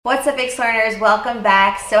What's up, Explorers? Welcome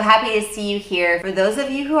back. So happy to see you here. For those of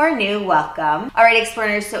you who are new, welcome. All right,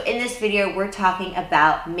 Explorers, so in this video, we're talking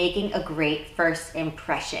about making a great first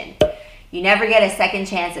impression. You never get a second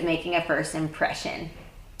chance at making a first impression.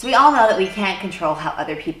 So we all know that we can't control how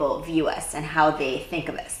other people view us and how they think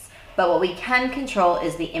of us. But what we can control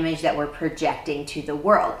is the image that we're projecting to the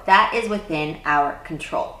world. That is within our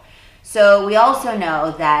control. So we also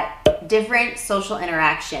know that different social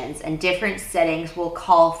interactions and different settings will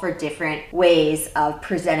call for different ways of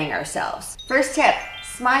presenting ourselves. First tip,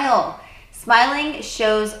 smile. Smiling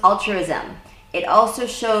shows altruism. It also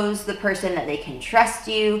shows the person that they can trust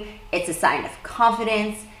you. It's a sign of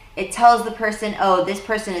confidence. It tells the person, oh, this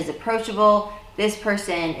person is approachable. This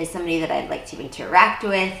person is somebody that I'd like to interact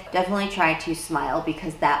with. Definitely try to smile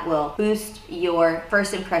because that will boost your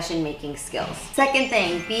first impression making skills. Second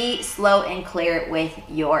thing, be slow and clear with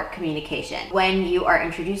your communication. When you are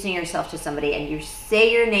introducing yourself to somebody and you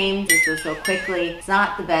say your name so quickly, it's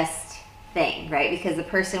not the best thing, right? Because the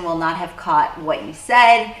person will not have caught what you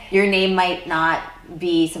said. Your name might not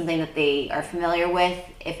be something that they are familiar with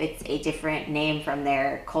if it's a different name from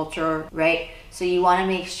their culture, right? So you want to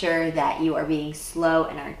make sure that you are being slow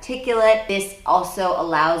and articulate. This also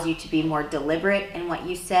allows you to be more deliberate in what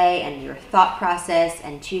you say and your thought process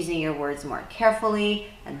and choosing your words more carefully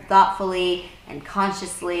and thoughtfully and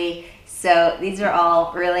consciously. So these are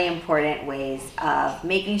all really important ways of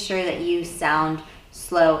making sure that you sound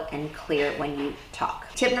slow and clear when you talk.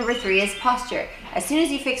 Tip number 3 is posture. As soon as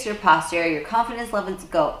you fix your posture, your confidence levels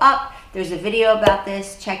go up. There's a video about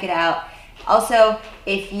this, check it out. Also,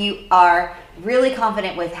 if you are really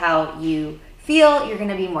confident with how you feel, you're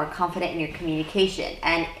gonna be more confident in your communication.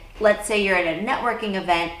 And let's say you're at a networking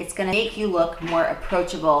event, it's gonna make you look more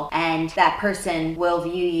approachable and that person will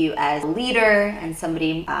view you as a leader and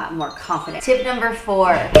somebody more confident. Tip number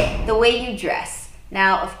 4, the way you dress.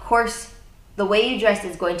 Now, of course, the way you dress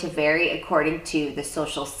is going to vary according to the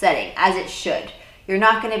social setting, as it should. You're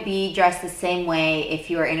not going to be dressed the same way if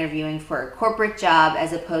you are interviewing for a corporate job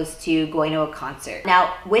as opposed to going to a concert.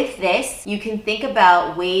 Now, with this, you can think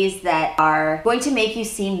about ways that are going to make you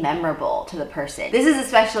seem memorable to the person. This is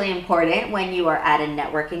especially important when you are at a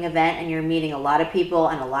networking event and you're meeting a lot of people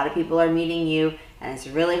and a lot of people are meeting you, and it's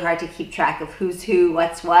really hard to keep track of who's who,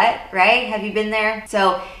 what's what, right? Have you been there?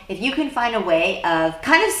 So if you can find a way of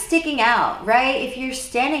kind of sticking out, right? If you're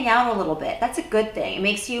standing out a little bit, that's a good thing. It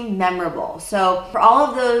makes you memorable. So for all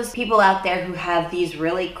of those people out there who have these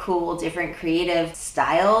really cool, different creative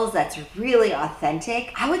styles that's really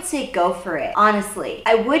authentic, I would say go for it. Honestly,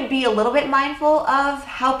 I would be a little bit mindful of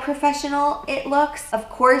how professional it looks. Of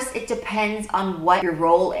course, it depends on what your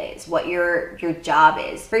role is, what your job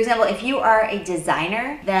is. For example, if you are a designer,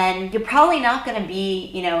 then you're probably not going to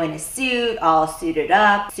be, in a suit, all suited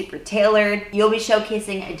up, super tailored. You'll be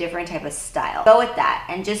showcasing a different type of style. Go with that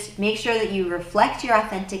and just make sure that you reflect your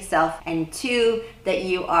authentic self, and 2, that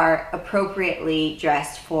you are appropriately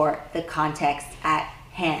dressed for the context at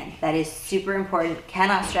hand. That is super important.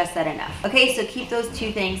 Cannot stress that enough. Okay, so keep those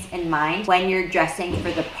 2 things in mind when you're dressing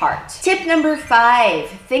for the part. Tip number 5,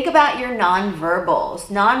 think about your nonverbals.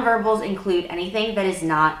 Nonverbals include anything that is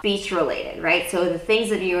not speech related, right? So the things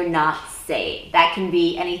that you're not saying. That can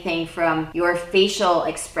be anything from your facial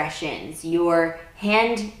expressions, your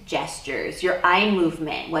hand gestures, your eye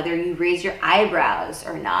movement, whether you raise your eyebrows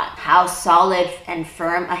or not, how solid and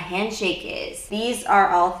firm a handshake is. These are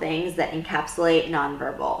all things that encapsulate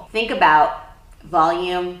nonverbal. Think about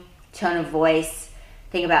volume, tone of voice,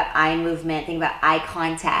 think about eye movement, think about eye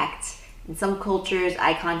contact. In some cultures,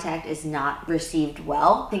 eye contact is not received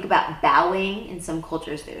well. Think about bowing. In some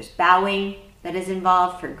cultures, there's bowing that is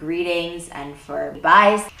involved for greetings and for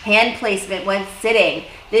goodbyes. Hand placement when sitting.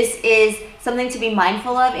 This is something to be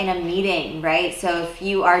mindful of in a meeting, right? So if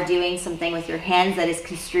you are doing something with your hands that is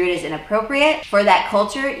construed as inappropriate for that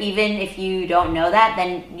culture, even if you don't know that,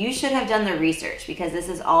 then you should have done the research because this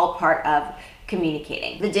is all part of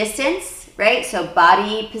communicating. The distance, right? So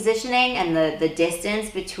body positioning and the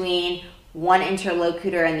distance between one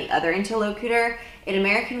interlocutor and the other interlocutor. In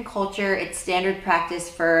American culture, it's standard practice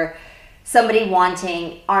for somebody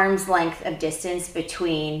wanting arm's length of distance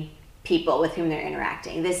between people with whom they're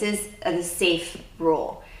interacting. This is a safe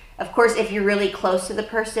rule. Of course, if you're really close to the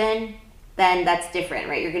person, then that's different,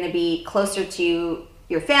 right? You're gonna be closer to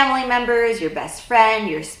your family members, your best friend,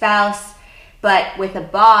 your spouse, but with a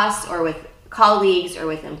boss or with colleagues or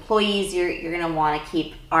with employees, you're gonna wanna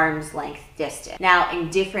keep arm's length distance. Now, in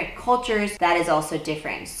different cultures, that is also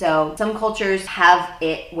different. So some cultures have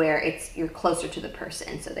it where you're closer to the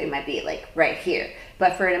person, so they might be like right here.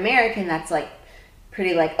 But for an American, that's like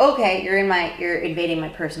pretty like, okay, you're invading my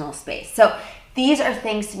personal space. So These are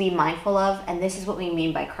things to be mindful of, and this is what we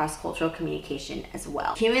mean by cross-cultural communication as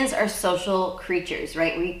well. Humans are social creatures,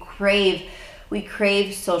 right? We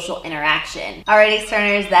crave social interaction. Alright,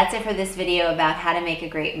 externers, that's it for this video about how to make a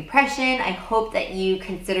great impression. I hope that you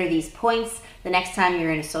consider these points the next time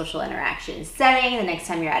you're in a social interaction setting, the next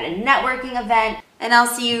time you're at a networking event, and I'll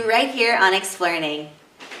see you right here on Explearning.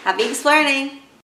 Happy exploring!